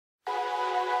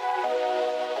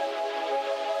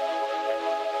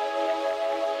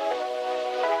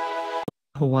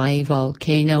Hawaii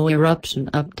volcano eruption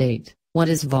update. What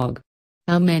is VOG?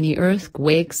 How many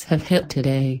earthquakes have hit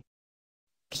today?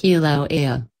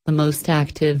 Kilauea, the most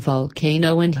active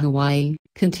volcano in Hawaii,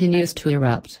 continues to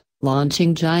erupt,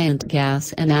 launching giant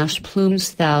gas and ash plumes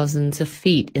thousands of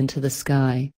feet into the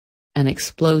sky. An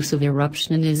explosive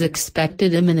eruption is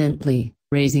expected imminently,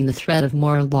 raising the threat of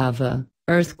more lava,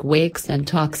 earthquakes and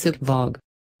toxic VOG.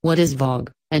 What is VOG,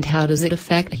 and how does it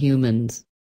affect humans?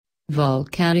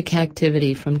 Volcanic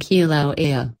activity from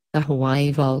Kilauea, the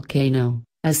Hawaii volcano,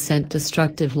 has sent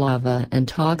destructive lava and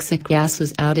toxic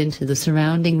gases out into the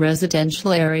surrounding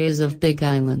residential areas of Big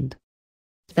Island.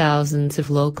 Thousands of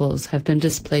locals have been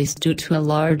displaced due to a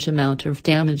large amount of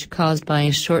damage caused by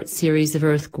a short series of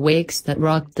earthquakes that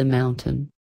rocked the mountain.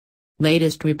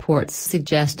 Latest reports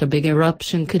suggest a big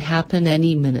eruption could happen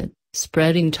any minute,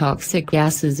 spreading toxic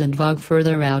gases and VOG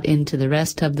further out into the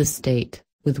rest of the state,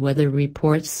 with weather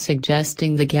reports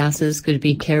suggesting the gases could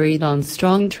be carried on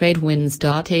strong trade winds.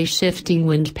 A shifting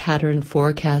wind pattern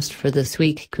forecast for this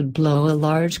week could blow a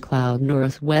large cloud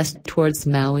northwest towards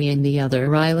Maui and the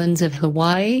other islands of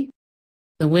Hawaii.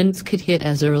 The winds could hit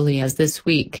as early as this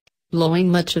week, blowing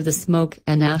much of the smoke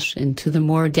and ash into the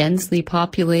more densely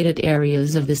populated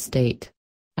areas of the state.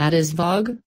 That is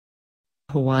VOG.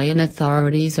 Hawaiian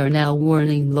authorities are now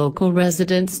warning local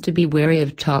residents to be wary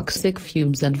of toxic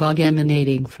fumes and VOG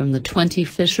emanating from the 20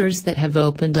 fissures that have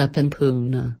opened up in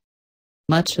Puna.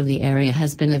 Much of the area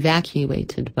has been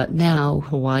evacuated, but now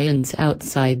Hawaiians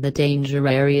outside the danger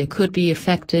area could be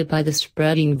affected by the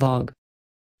spreading VOG.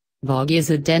 VOG is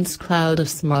a dense cloud of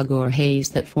smog or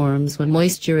haze that forms when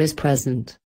moisture is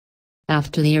present.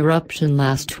 After the eruption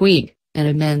last week, an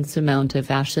immense amount of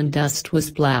ash and dust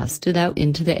was blasted out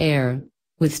into the air,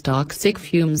 with toxic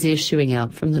fumes issuing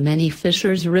out from the many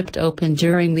fissures ripped open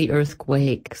during the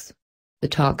earthquakes. The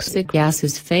toxic gas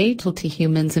is fatal to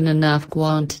humans in enough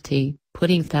quantity,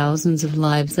 putting thousands of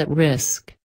lives at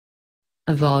risk.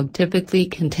 A VOG typically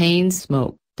contains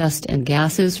smoke, dust and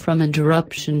gases from an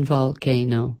eruption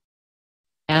volcano.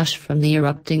 Ash from the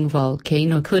erupting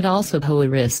volcano could also pose a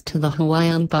risk to the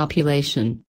Hawaiian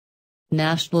population.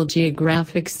 National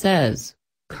Geographic says,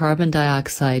 carbon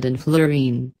dioxide and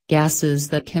fluorine, gases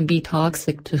that can be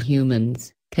toxic to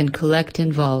humans, can collect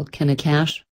in volcanic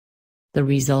ash. The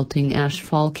resulting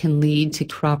ashfall can lead to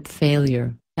crop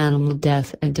failure, animal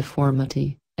death and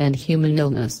deformity, and human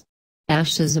illness.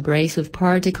 Ash's abrasive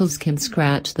particles can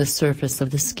scratch the surface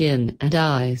of the skin and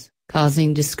eyes,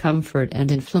 causing discomfort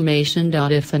and inflammation.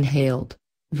 If inhaled,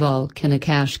 volcanic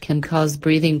ash can cause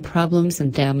breathing problems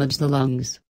and damage the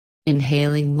lungs.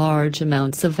 Inhaling large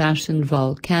amounts of ash and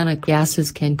volcanic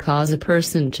gases can cause a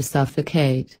person to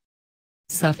suffocate.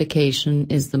 Suffocation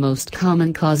is the most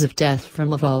common cause of death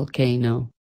from a volcano.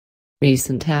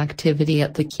 Recent activity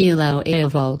at the Kilauea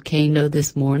volcano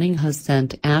this morning has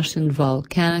sent ash and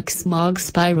volcanic smog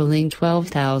spiraling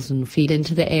 12,000 feet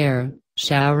into the air,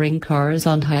 showering cars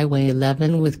on Highway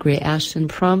 11 with gray ash and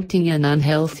prompting an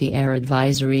unhealthy air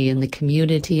advisory in the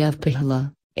community of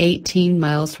Pihla, 18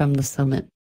 miles from the summit.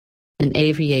 An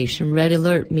aviation red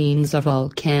alert means a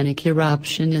volcanic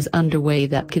eruption is underway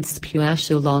that could spew ash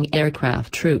along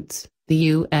aircraft routes, the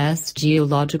U.S.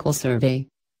 Geological Survey,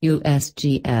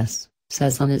 USGS,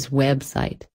 says on its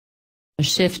website. A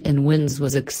shift in winds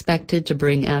was expected to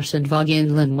bring ash and VOG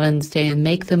inland Wednesday and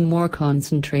make them more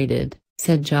concentrated,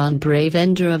 said John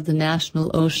Bravender of the National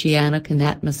Oceanic and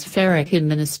Atmospheric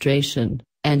Administration,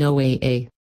 NOAA.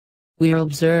 We are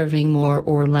observing more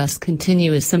or less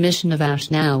continuous emission of ash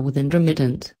now with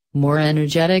intermittent, more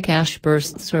energetic ash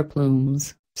bursts or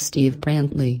plumes, Steve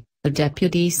Brantley, a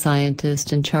deputy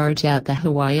scientist in charge at the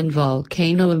Hawaiian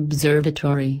Volcano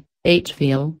Observatory,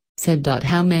 HVO, said.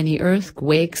 How many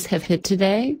earthquakes have hit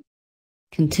today?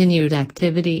 Continued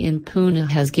activity in Puna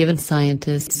has given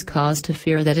scientists cause to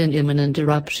fear that an imminent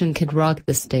eruption could rock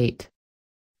the state.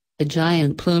 A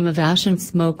giant plume of ash and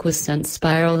smoke was sent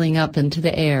spiraling up into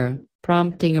the air,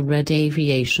 prompting a red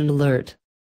aviation alert.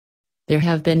 There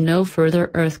have been no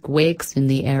further earthquakes in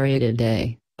the area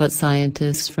today, but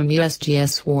scientists from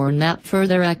USGS warn that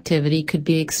further activity could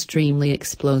be extremely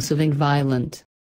explosive and violent.